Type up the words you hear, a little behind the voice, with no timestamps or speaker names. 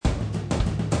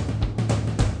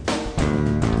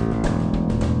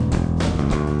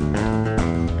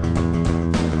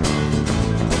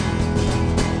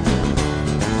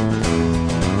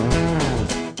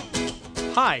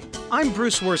I'm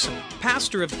Bruce Worson,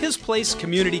 pastor of His Place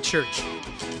Community Church.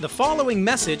 The following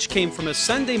message came from a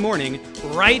Sunday morning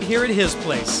right here at His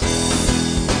Place.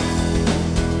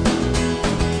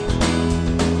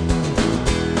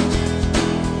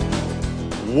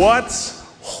 What's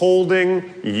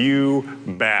holding you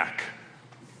back?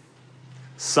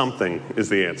 Something is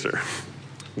the answer.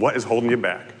 What is holding you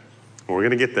back? We're going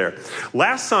to get there.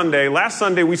 Last Sunday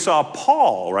we saw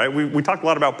Paul, right? We talked a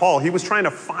lot about Paul. He was trying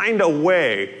to find a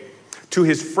way to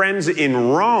his friends in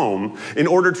Rome in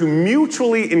order to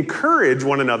mutually encourage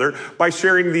one another by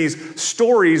sharing these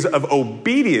stories of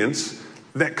obedience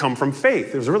that come from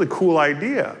faith. It was a really cool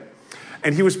idea.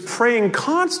 And he was praying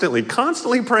constantly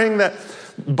praying that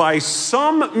by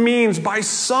some means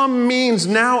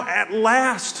now at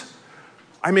last,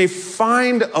 I may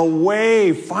find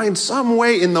some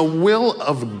way in the will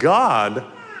of God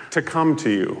to come to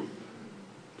you.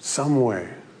 Some way.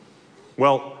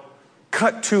 Well,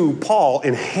 cut to Paul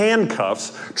in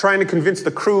handcuffs, trying to convince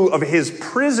the crew of his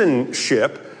prison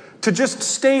ship to just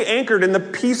stay anchored in the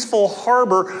peaceful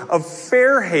harbor of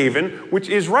Fairhaven, which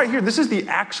is right here. This is the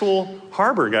actual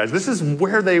harbor, guys. This is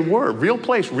where they were. Real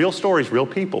place, real stories, real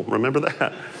people. Remember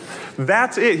that?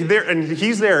 That's it. And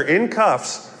he's there in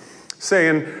cuffs,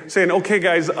 saying, okay,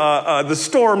 guys, the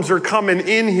storms are coming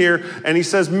in here. And he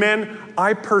says, men,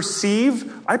 I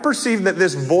perceive that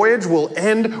this voyage will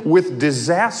end with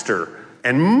disaster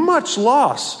and much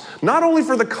loss, not only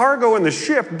for the cargo and the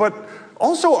ship, but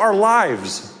also our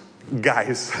lives,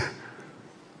 guys.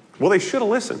 Well, they should have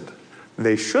listened.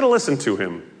 They should have listened to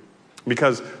him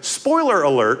because, spoiler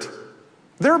alert,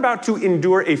 they're about to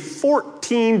endure a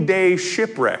 14-day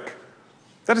shipwreck.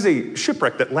 That is a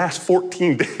shipwreck that lasts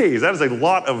 14 days. That is a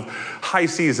lot of high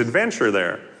seas adventure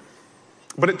there.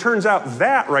 But it turns out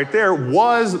that right there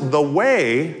was the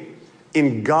way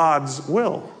in God's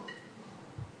will.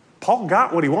 Paul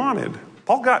got what he wanted.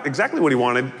 Paul got exactly what he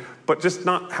wanted, but just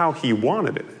not how he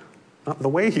wanted it. Not the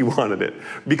way he wanted it.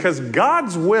 Because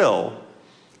God's will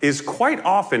is quite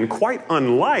often quite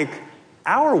unlike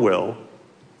our will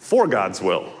for God's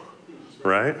will.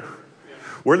 Right?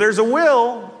 Where there's a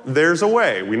will, there's a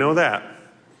way. We know that.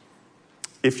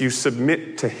 If you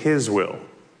submit to His will.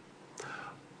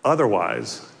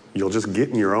 Otherwise, you'll just get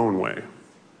in your own way.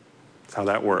 That's how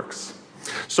that works.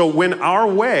 So when our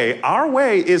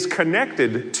way is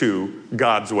connected to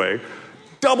God's way,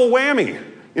 double whammy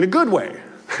in a good way.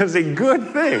 It's a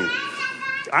good thing.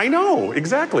 I know,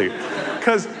 exactly.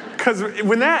 Because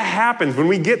when that happens, when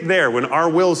we get there, when our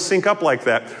wills sync up like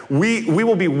that, we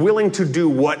will be willing to do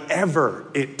whatever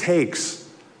it takes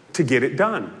to get it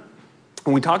done.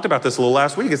 And we talked about this a little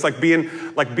last week. It's like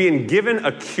being given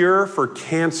a cure for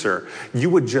cancer. You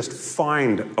would just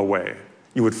find a way.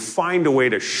 You would find a way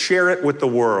to share it with the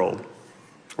world,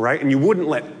 right? And you wouldn't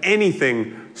let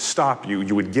anything stop you.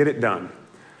 You would get it done.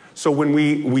 So when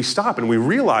we stop and we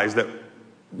realize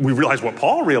what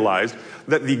Paul realized,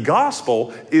 that the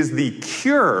gospel is the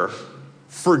cure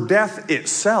for death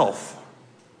itself.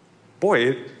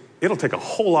 Boy, it'll take a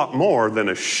whole lot more than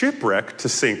a shipwreck to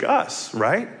sink us,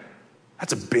 right?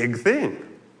 That's a big thing.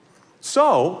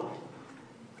 So,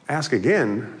 ask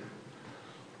again,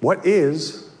 what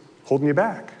is holding you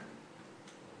back?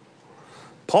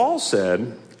 Paul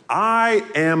said, I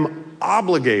am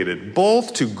obligated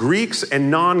both to Greeks and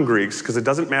non-Greeks, because it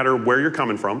doesn't matter where you're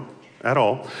coming from at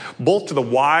all, both to the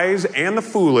wise and the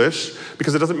foolish,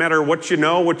 because it doesn't matter what you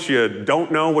know, what you don't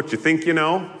know, what you think you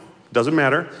know, doesn't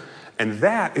matter. And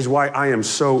that is why I am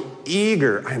so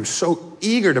eager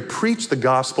to preach the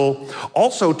gospel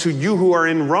also to you who are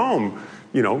in Rome.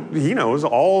 You know, he knows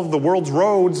all of the world's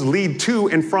roads lead to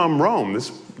and from Rome. It's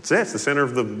the center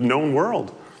of the known world.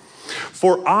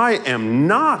 For I am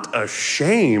not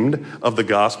ashamed of the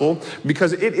gospel,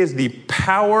 because it is the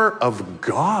power of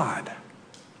God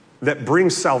that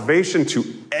brings salvation to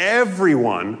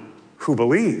everyone who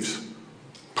believes.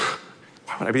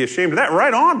 Why would I be ashamed of that?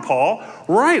 Right on, Paul.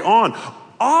 Right on.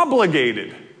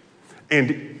 Obligated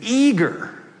and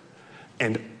eager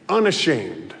and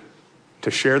unashamed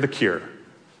to share the cure.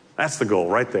 That's the goal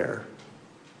right there.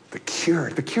 The cure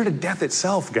to death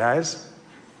itself, guys.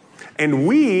 And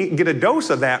we get a dose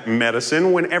of that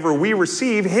medicine whenever we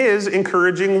receive His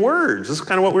encouraging words. This is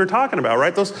kind of what we were talking about,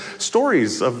 right? Those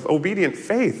stories of obedient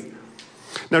faith.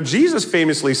 Now, Jesus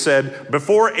famously said,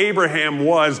 before Abraham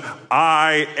was,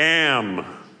 I am.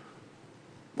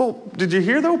 Well, did you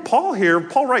hear though? Paul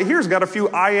right here has got a few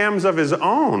I ams of his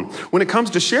own. When it comes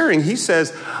to sharing, he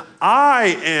says,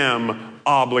 I am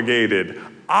obligated.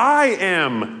 I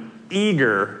am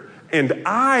eager. And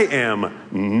I am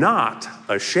not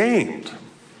ashamed.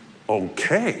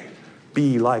 Okay.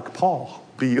 Be like Paul.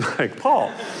 Be like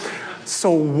Paul.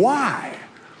 So why?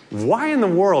 Why in the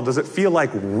world does it feel like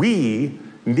we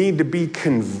need to be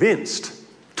convinced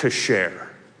to share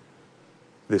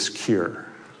this cure?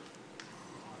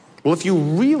 Well, if you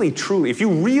really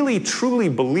truly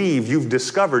believe you've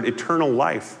discovered eternal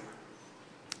life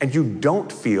and you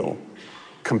don't feel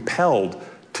compelled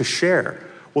to share,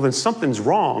 well, then something's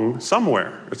wrong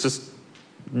somewhere. It's just,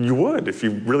 you would if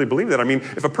you really believe that. I mean,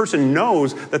 if a person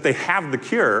knows that they have the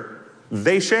cure,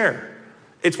 they share.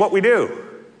 It's what we do.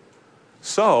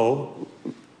 So,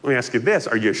 let me ask you this.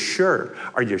 Are you sure?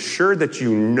 Are you sure that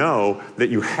you know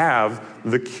that you have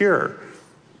the cure?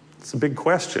 It's a big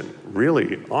question,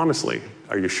 really, honestly.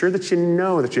 Are you sure that you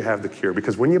know that you have the cure?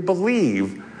 Because when you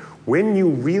believe, when you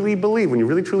really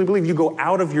truly believe, you go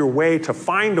out of your way to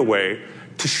find a way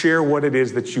to share what it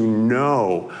is that you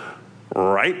know.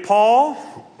 Right, Paul?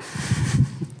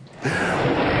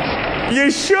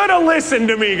 You should have listened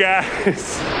to me,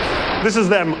 guys. This is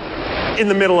them in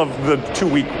the middle of the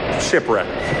 2-week shipwreck.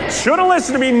 Should have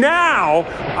listened to me. Now,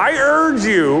 I urge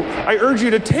you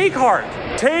to take heart.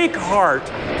 Take heart,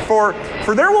 for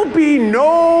there will be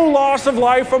no loss of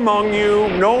life among you,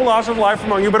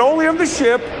 but only of the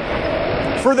ship.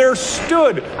 For there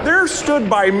stood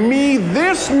by me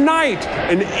this night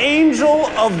an angel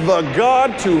of the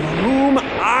God to whom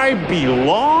I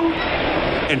belong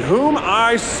and whom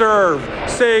I serve,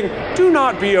 saying, do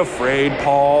not be afraid,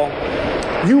 Paul.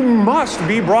 You must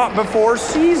be brought before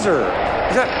Caesar.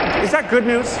 Is that good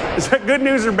news? Is that good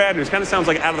news or bad news? Kind of sounds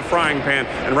like out of the frying pan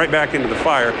and right back into the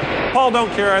fire. Paul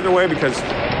don't care either way because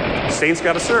saints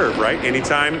got to serve, right?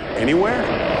 Anytime, anywhere.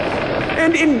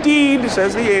 And indeed,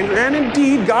 says the angel, and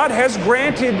indeed God has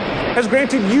granted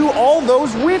you all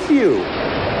those with you.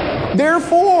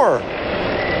 Therefore,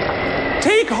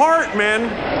 take heart, men,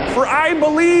 for I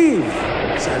believe,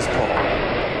 says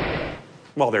Paul.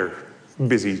 While they're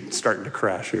busy starting to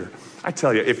crash here. I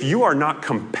tell you, if you are not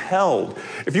compelled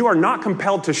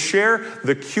to share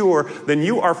the cure, then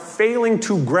you are failing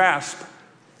to grasp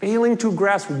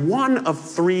one of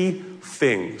 3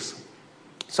 things.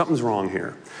 Something's wrong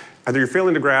here. Either you're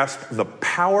failing to grasp the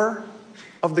power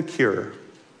of the cure,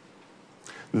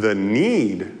 the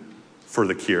need for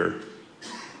the cure,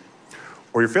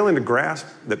 or you're failing to grasp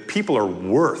that people are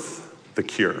worth the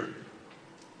cure.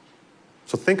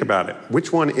 So think about it.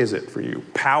 Which one is it for you?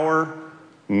 Power,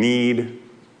 need,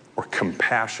 or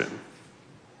compassion?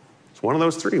 It's one of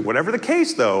those 3. Whatever the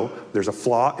case, though, there's a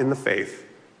flaw in the faith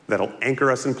that'll anchor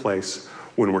us in place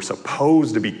when we're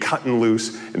supposed to be cutting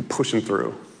loose and pushing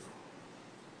through.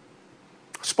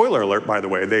 Spoiler alert, by the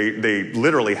way, they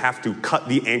literally have to cut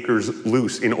the anchors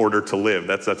loose in order to live.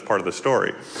 That's part of the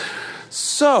story.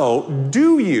 So,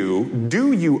 do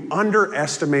you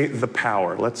underestimate the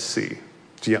power? Let's see.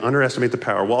 Do you underestimate the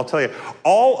power? Well, I'll tell you,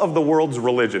 all the world's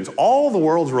religions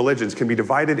can be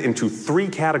divided into 3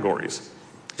 categories.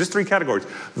 Just 3 categories.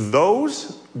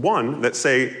 Those, 1, that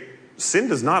say sin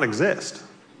does not exist.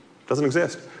 Doesn't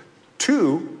exist.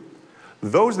 2,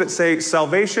 those that say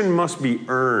salvation must be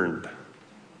earned.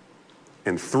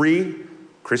 And 3,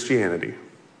 Christianity.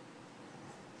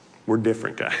 We're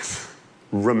different, guys.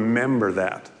 Remember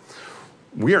that.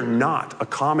 We are not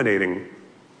accommodating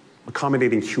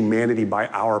humanity by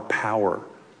our power,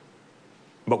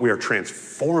 but we are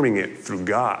transforming it through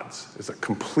God's. It's a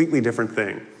completely different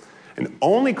thing. And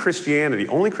only Christianity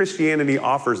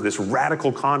offers this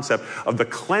radical concept of the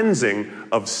cleansing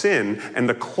of sin and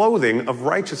the clothing of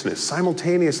righteousness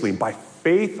simultaneously by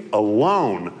faith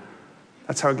alone.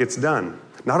 That's how it gets done.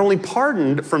 Not only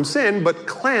pardoned from sin, but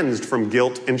cleansed from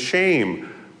guilt and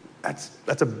shame.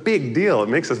 That's a big deal. It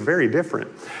makes us very different.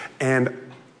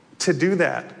 And to do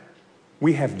that,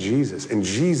 we have Jesus, and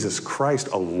Jesus Christ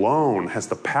alone has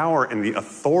the power and the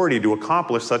authority to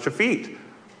accomplish such a feat.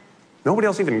 Nobody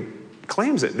else even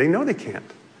claims it. They know they can't.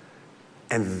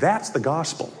 And that's the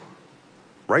gospel.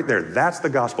 Right there, that's the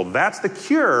gospel. That's the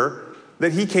cure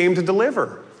that he came to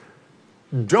deliver.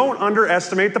 Don't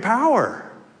underestimate the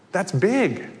power. That's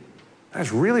big.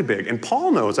 That's really big. And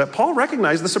Paul knows that. Paul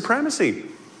recognized the supremacy.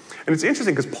 And it's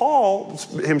interesting because Paul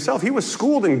himself, he was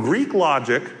schooled in Greek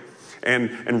logic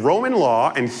and Roman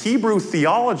law and Hebrew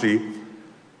theology.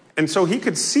 And so he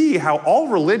could see how all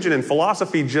religion and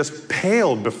philosophy just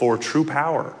paled before true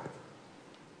power.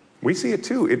 We see it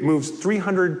too. It moves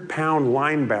 300-pound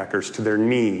linebackers to their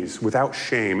knees without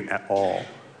shame at all,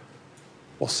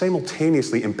 while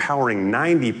simultaneously empowering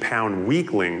 90-pound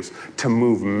weaklings to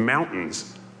move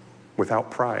mountains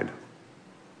without pride.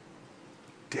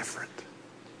 Different.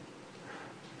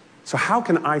 So how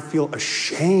can I feel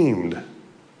ashamed?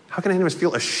 How can any of us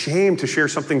feel ashamed to share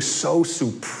something so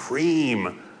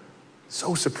supreme?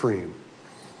 So supreme.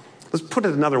 Let's put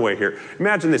it another way here.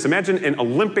 Imagine this. Imagine an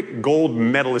Olympic gold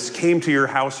medalist came to your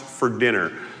house for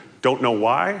dinner. Don't know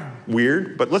why.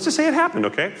 Weird. But let's just say it happened,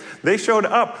 okay? They showed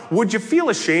up. Would you feel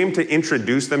ashamed to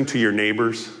introduce them to your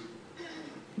neighbors?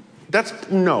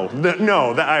 No,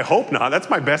 I hope not. That's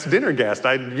my best dinner guest.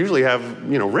 I usually have,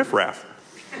 riffraff.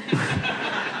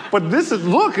 But this is,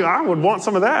 look, I would want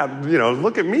some of that.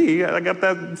 Look at me. I got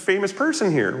that famous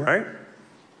person here, right?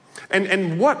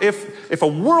 And what if a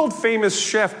world famous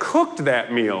chef cooked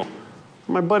that meal?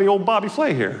 My buddy old Bobby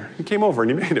Flay here, he came over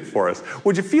and he made it for us.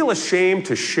 Would you feel ashamed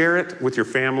to share it with your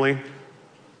family?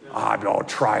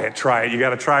 Try it. You got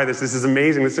to try this. This is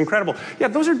amazing. This is incredible. Yeah,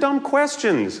 those are dumb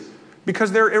questions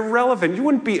because they're irrelevant. You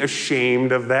wouldn't be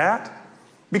ashamed of that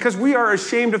because we are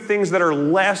ashamed of things that are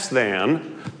less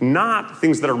than, not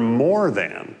things that are more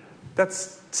than.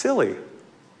 That's silly.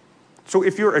 So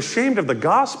if you're ashamed of the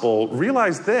gospel,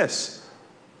 realize this.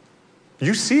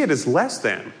 You see it as less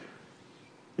than.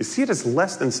 You see it as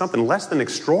less than something, less than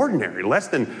extraordinary, less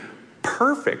than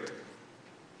perfect,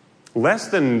 less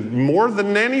than more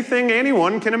than anything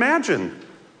anyone can imagine.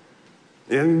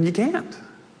 And you can't.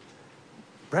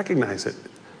 Recognize it.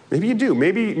 Maybe you do.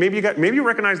 Maybe you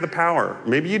recognize the power.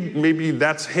 Maybe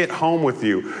that's hit home with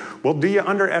you. Well, do you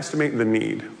underestimate the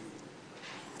need?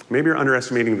 Maybe you're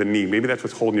underestimating the need. Maybe that's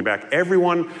what's holding you back.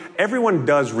 Everyone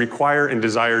does require and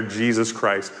desire Jesus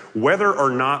Christ, whether or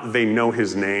not they know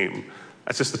his name.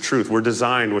 That's just the truth. We're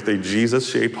designed with a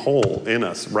Jesus-shaped hole in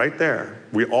us right there.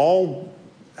 We all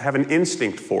have an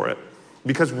instinct for it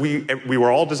because we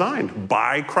were all designed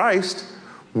by Christ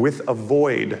with a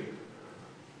void,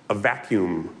 a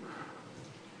vacuum,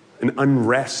 an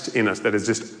unrest in us that is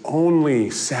just only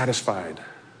satisfied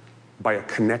by a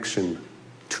connection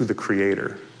to the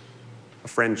Creator, a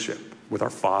friendship with our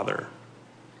Father.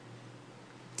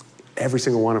 Every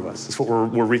single one of us. It's what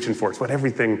we're reaching for. It's what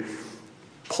everything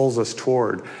pulls us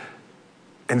toward.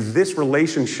 And this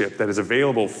relationship that is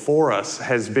available for us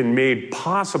has been made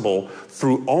possible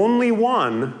through only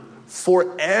one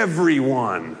for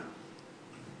everyone.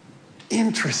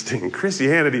 Interesting.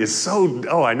 Christianity is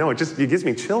I know, it gives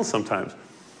me chills sometimes.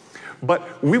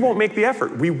 But we won't make the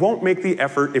effort. We won't make the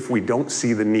effort if we don't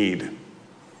see the need.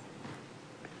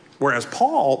 Whereas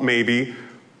Paul, maybe,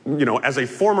 as a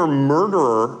former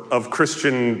murderer of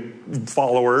Christian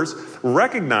followers,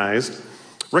 recognized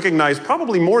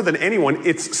probably more than anyone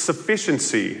its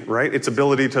sufficiency, right? Its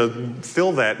ability to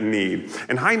fill that need.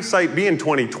 And hindsight being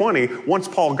 20/20, once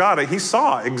Paul got it, he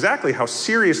saw exactly how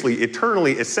seriously,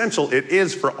 eternally essential it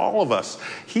is for all of us.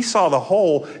 He saw the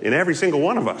hole in every single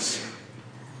one of us.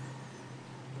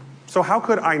 So how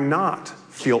could I not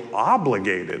feel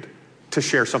obligated to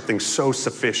share something so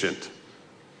sufficient?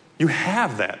 You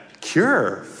have that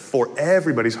cure for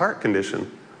everybody's heart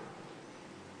condition.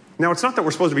 Now, it's not that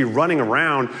we're supposed to be running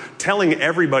around telling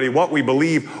everybody what we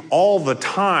believe all the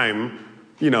time,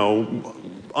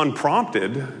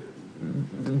 unprompted.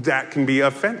 That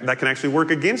can actually work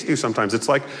against you sometimes. It's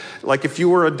like if you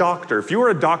were a doctor. If you were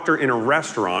a doctor in a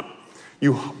restaurant,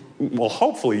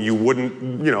 hopefully you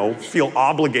wouldn't, feel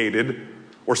obligated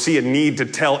or see a need to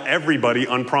tell everybody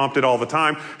unprompted all the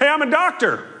time, hey, I'm a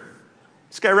doctor.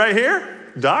 This guy right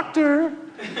here, doctor.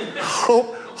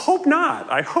 Hope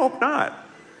not. I hope not.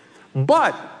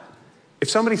 But if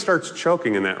somebody starts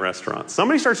choking in that restaurant,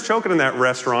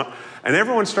 and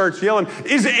everyone starts yelling,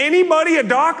 is anybody a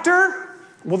doctor?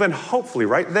 Well, then hopefully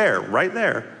right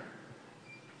there,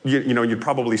 you'd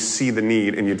probably see the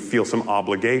need and you'd feel some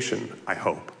obligation, I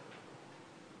hope.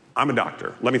 I'm a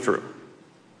doctor. Let me through.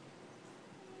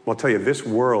 Well, I'll tell you, this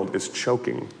world is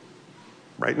choking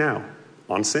right now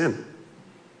on sin.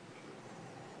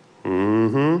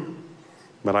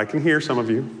 But I can hear some of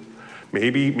you.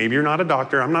 Maybe you're not a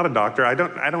doctor. I'm not a doctor. I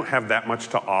don't have that much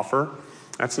to offer.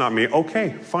 That's not me.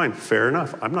 Okay, fine, fair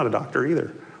enough. I'm not a doctor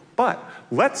either. But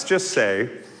let's just say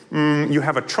you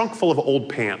have a trunk full of old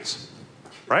pants,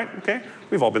 right? Okay,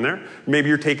 we've all been there. Maybe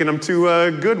you're taking them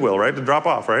to Goodwill, right, to drop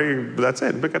off, right? That's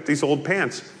it. Pick up these old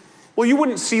pants. Well, you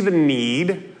wouldn't see the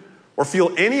need or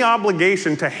feel any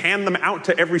obligation to hand them out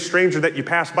to every stranger that you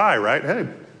pass by, right? Hey,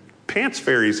 pants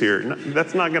fairies here.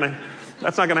 That's not going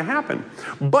to happen.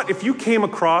 But if you came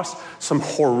across some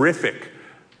horrific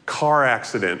car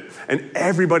accident and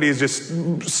everybody is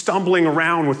just stumbling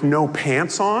around with no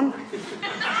pants on,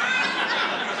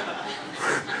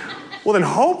 well, then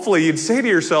hopefully you'd say to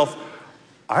yourself,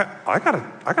 I got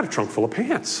a trunk full of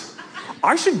pants.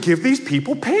 I should give these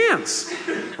people pants,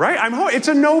 right? It's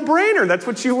a no-brainer. That's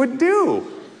what you would do.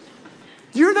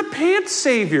 You're the pants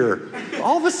savior.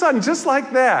 All of a sudden, just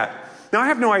like that, Now, I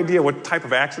have no idea what type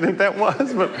of accident that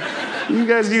was, but you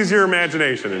guys use your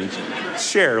imagination and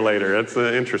share later. That's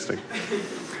interesting.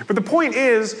 But the point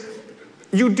is,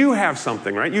 you do have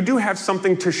something, right? You do have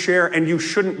something to share, and you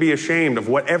shouldn't be ashamed of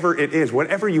whatever it is.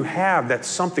 Whatever you have, that's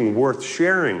something worth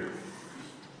sharing.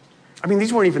 I mean,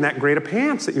 these weren't even that great of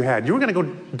pants that you had. You were going to go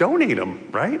donate them,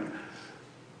 right?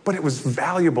 But it was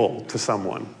valuable to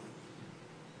someone.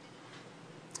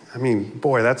 I mean,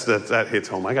 boy, that hits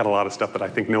home. I got a lot of stuff that I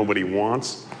think nobody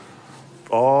wants.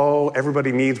 Oh,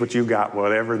 everybody needs what you got,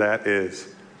 whatever that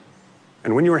is.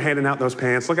 And when you were handing out those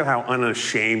pants, look at how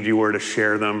unashamed you were to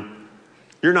share them.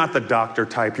 You're not the doctor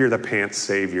type. You're the pants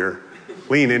savior.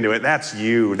 Lean into it. That's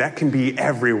you. That can be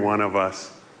every one of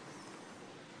us.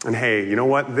 And hey, you know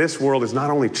what? This world is not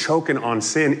only choking on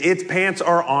sin, its pants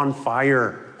are on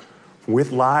fire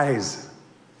with lies.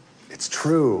 It's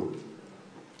true.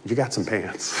 You got some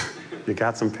pants. You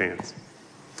got some pants.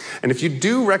 And if you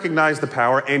do recognize the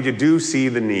power and you do see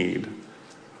the need,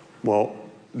 well,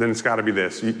 then it's got to be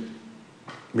this.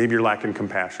 Maybe you're lacking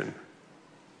compassion.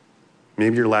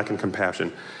 Maybe you're lacking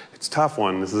compassion. It's a tough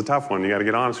one. This is a tough one. You got to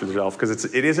get honest with yourself, because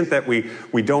it isn't that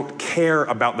we don't care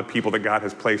about the people that God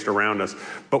has placed around us,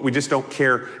 but we just don't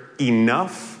care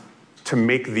enough to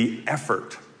make the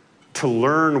effort to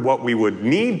learn what we would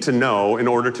need to know in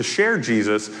order to share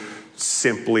Jesus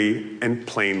simply and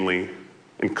plainly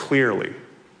and clearly.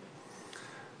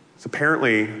 So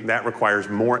apparently that requires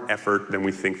more effort than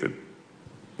we think that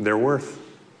they're worth.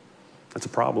 That's a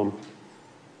problem.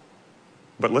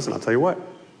 But listen, I'll tell you what.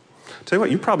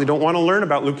 You probably don't want to learn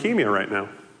about leukemia right now.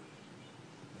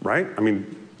 Right? I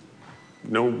mean,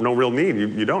 no real need.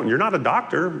 You don't. You're not a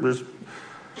doctor.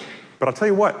 But I'll tell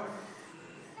you what.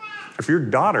 If your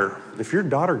daughter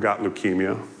got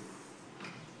leukemia,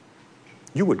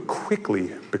 you would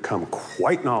quickly become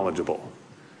quite knowledgeable,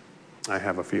 I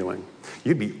have a feeling.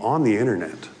 You'd be on the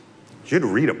internet. You'd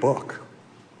read a book.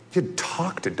 You'd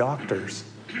talk to doctors.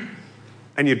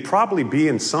 And you'd probably be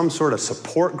in some sort of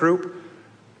support group,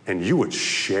 and you would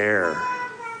share.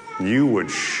 You would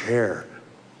share.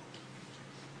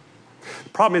 The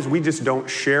problem is we just don't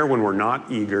share when we're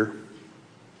not eager,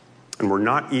 and we're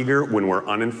not eager when we're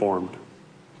uninformed.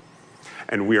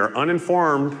 And we are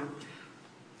uninformed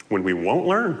when we won't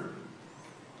learn.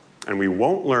 And we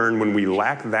won't learn when we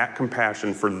lack that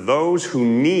compassion for those who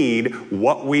need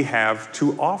what we have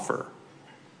to offer.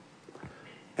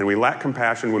 And we lack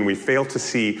compassion when we fail to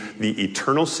see the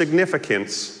eternal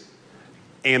significance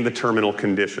and the terminal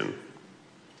condition.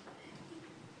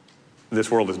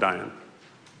 This world is dying.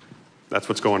 That's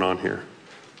what's going on here.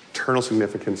 Eternal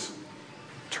significance,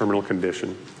 terminal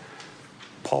condition.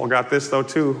 Paul got this, though,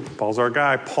 too. Paul's our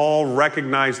guy. Paul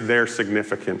recognized their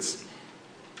significance.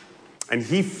 And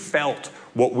he felt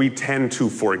what we tend to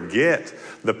forget.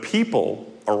 The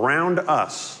people around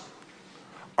us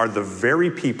are the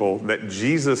very people that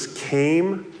Jesus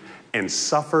came and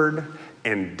suffered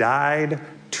and died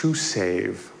to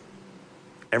save.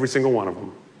 Every single one of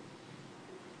them.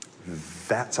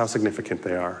 That's how significant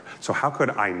they are. So how could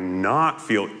I not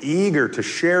feel eager to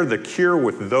share the cure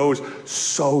with those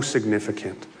so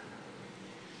significant?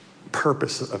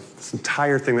 Purpose of this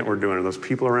entire thing that we're doing, are those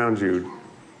people around you.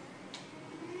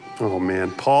 Oh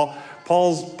man, Paul's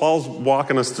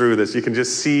walking us through this. You can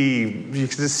just see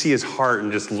his heart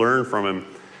and just learn from him.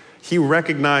 He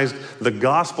recognized the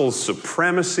gospel's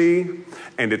supremacy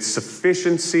and its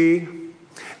sufficiency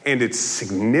and its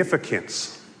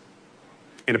significance.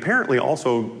 And apparently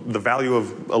also the value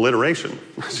of alliteration,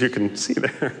 as you can see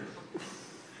there.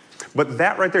 But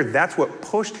that right there, that's what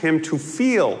pushed him to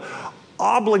feel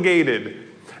obligated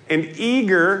and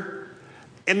eager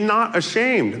and not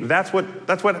ashamed. That's what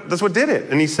did it.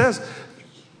 And he says,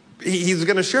 he's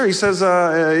going to share. He says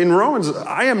in Romans,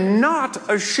 I am not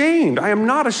ashamed. I am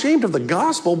not ashamed of the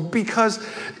gospel, because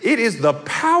it is the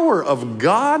power of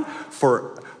God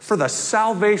for the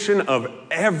salvation of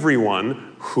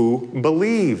everyone who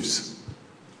believes.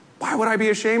 Why would I be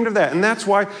ashamed of that? And that's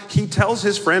why he tells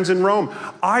his friends in Rome,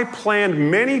 I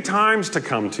planned many times to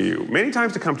come to you,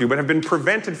 but have been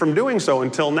prevented from doing so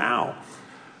until now.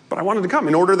 But I wanted to come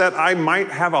in order that I might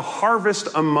have a harvest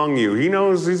among you. He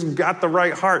knows he's got the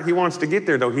right heart. He wants to get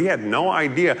there, though he had no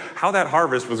idea how that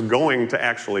harvest was going to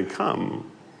actually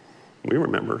come. We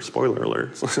remember, spoiler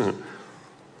alert.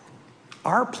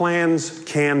 Our plans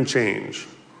can change.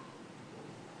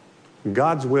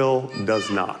 God's will does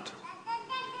not.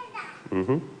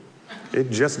 It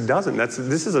just doesn't.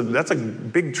 That's a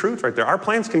big truth right there. Our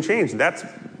plans can change. That's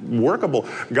workable.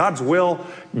 God's will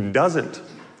doesn't.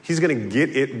 He's going to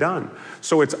get it done.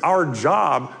 So it's our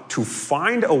job to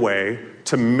find a way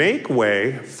to make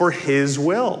way for his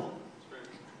will.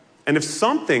 And if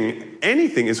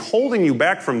anything is holding you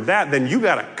back from that, then you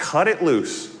got to cut it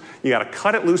loose. You got to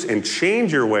cut it loose and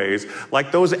change your ways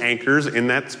like those anchors in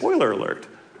that spoiler alert.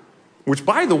 Which,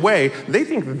 by the way, they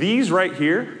think these right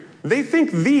here, they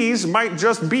think these might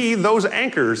just be those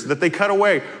anchors that they cut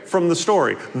away from the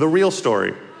story, the real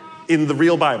story, in the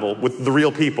real Bible with the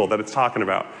real people that it's talking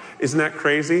about. Isn't that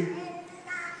crazy?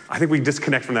 I think we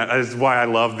disconnect from that. That is why I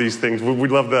love these things. We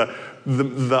love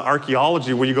the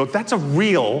archaeology where you go, that's a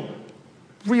real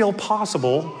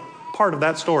possible part of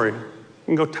that story. You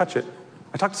can go touch it.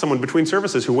 I talked to someone between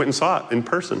services who went and saw it in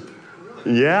person.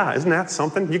 Yeah, isn't that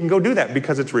something? You can go do that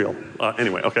because it's real.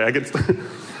 Anyway, okay, I get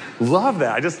love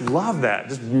that. I just love that. It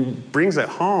just brings it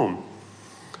home.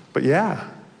 But yeah,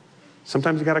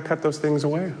 sometimes you got to cut those things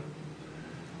away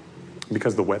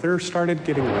because the weather started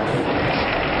getting rough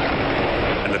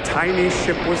and the tiny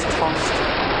ship was tossed.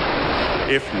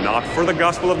 If not for the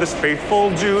gospel of this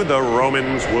faithful Jew, the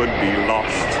Romans would be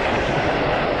lost.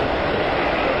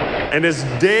 And as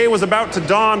day was about to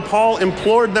dawn, Paul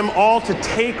implored them all to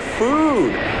take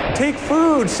food. Take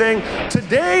food, saying,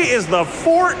 today is the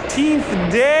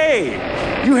 14th day.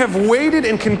 You have waited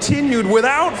and continued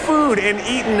without food and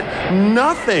eaten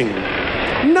nothing.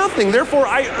 Nothing. Therefore,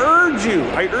 I urge you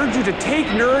to take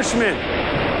nourishment.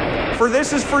 For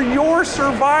this is for your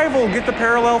survival. Get the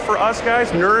parallel for us,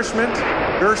 guys? Nourishment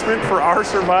for our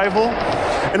survival.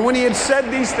 And when he had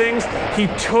said these things, he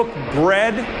took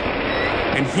bread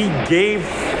and he gave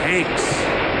thanks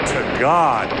to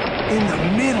God in the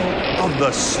middle of the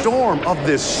storm of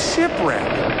this shipwreck,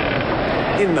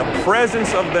 in the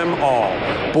presence of them all.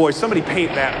 Boy, somebody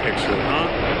paint that picture, huh?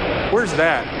 Where's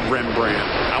that Rembrandt?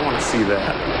 I want to see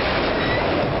that.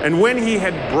 And when he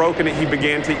had broken it, he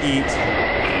began to eat,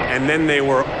 and then they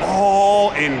were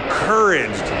all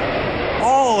encouraged,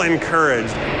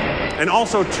 and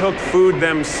also took food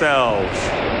themselves.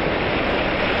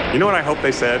 You know what I hope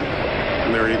they said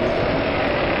when they were eating?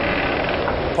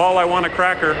 Paul, I want a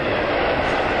cracker.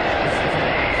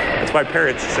 That's why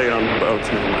parrots say it on boats.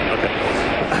 Okay.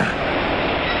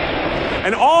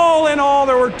 And all in all,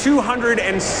 there were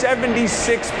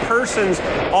 276 persons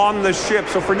on the ship.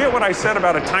 So forget what I said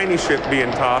about a tiny ship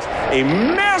being tossed. A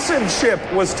massive ship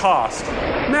was tossed.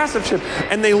 Massive ship.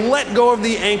 And they let go of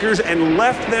the anchors and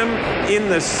left them in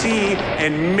the sea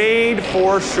and made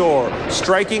for shore,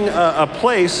 striking a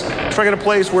place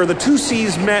where the two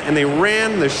seas met, and they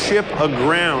ran the ship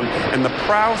aground. And the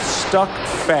prow stuck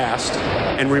fast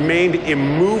and remained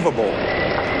immovable.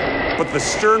 But the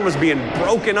stern was being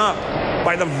broken up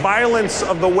by the violence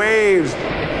of the waves.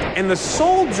 And the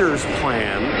soldiers'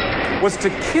 plan was to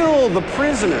kill the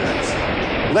prisoners,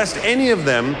 lest any of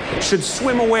them should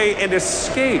swim away and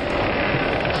escape.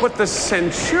 But the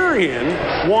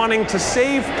centurion, wanting to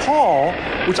save Paul,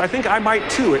 which I think I might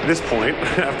too at this point,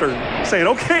 after saying,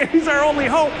 okay, he's our only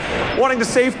hope, wanting to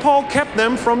save Paul, kept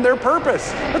them from their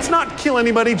purpose. Let's not kill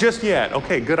anybody just yet.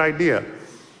 Okay, good idea.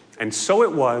 And so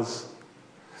it was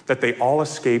that they all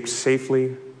escaped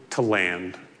safely to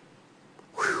land.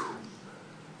 Whew.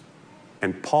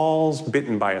 And Paul's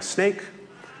bitten by a snake,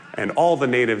 and all the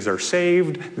natives are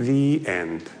saved. The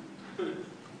end.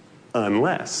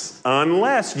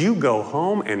 Unless you go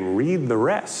home and read the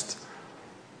rest.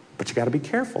 But you got to be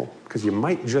careful, because you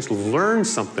might just learn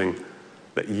something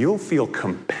that you'll feel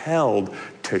compelled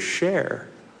to share.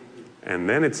 And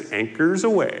then it's anchors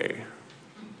away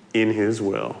in his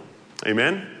will.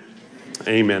 Amen?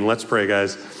 Amen. Let's pray,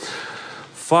 guys.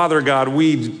 Father God,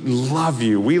 we love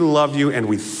you. We love you, and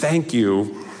we thank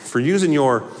you for using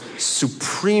your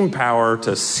supreme power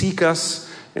to seek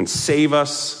us and save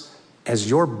us as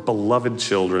your beloved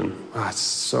children. Oh, it's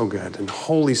so good. And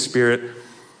Holy Spirit,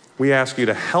 we ask you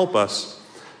to help us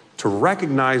to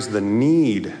recognize the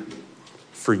need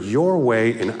for your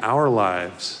way in our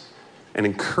lives and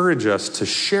encourage us to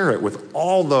share it with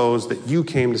all those that you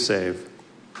came to save.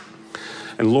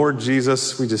 And Lord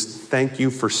Jesus, we just thank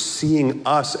you for seeing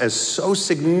us as so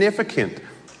significant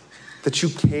that you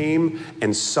came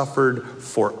and suffered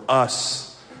for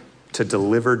us to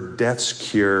deliver death's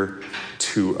cure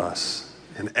to us.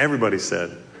 And everybody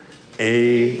said,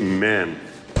 amen.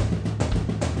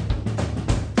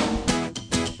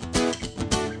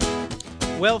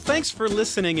 Well, thanks for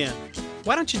listening in.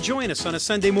 Why don't you join us on a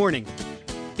Sunday morning?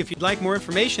 If you'd like more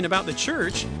information about the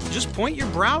church, just point your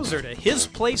browser to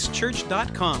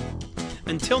hisplacechurch.com.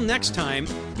 Until next time,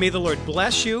 may the Lord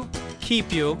bless you,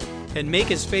 keep you, and make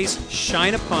his face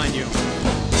shine upon you.